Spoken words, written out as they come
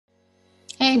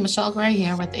Hey, Michelle Gray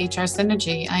here with HR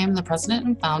Synergy. I am the president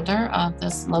and founder of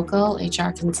this local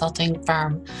HR consulting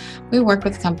firm. We work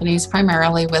with companies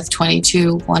primarily with 20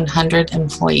 to 100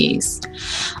 employees.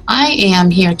 I am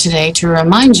here today to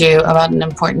remind you about an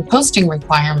important posting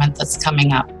requirement that's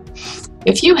coming up.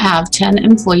 If you have 10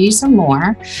 employees or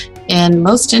more, in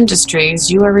most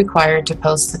industries, you are required to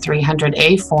post the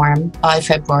 300A form by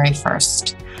February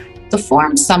 1st. The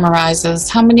form summarizes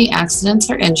how many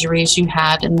accidents or injuries you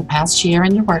had in the past year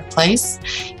in your workplace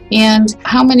and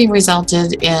how many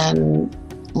resulted in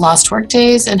lost work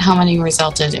days and how many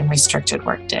resulted in restricted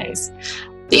work days.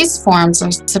 These forms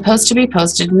are supposed to be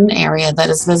posted in an area that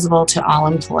is visible to all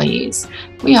employees.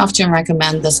 We often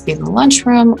recommend this be the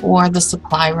lunchroom or the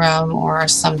supply room or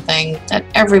something that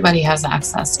everybody has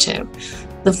access to.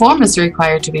 The form is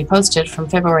required to be posted from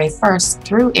February 1st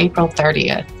through April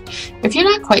 30th. If you're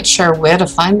not quite sure where to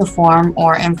find the form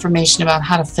or information about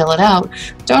how to fill it out,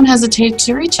 don't hesitate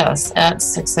to reach us at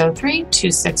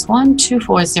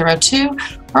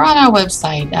 603-261-2402 or on our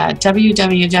website at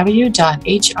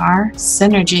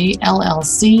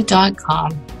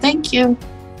www.hrsynergyllc.com. Thank you.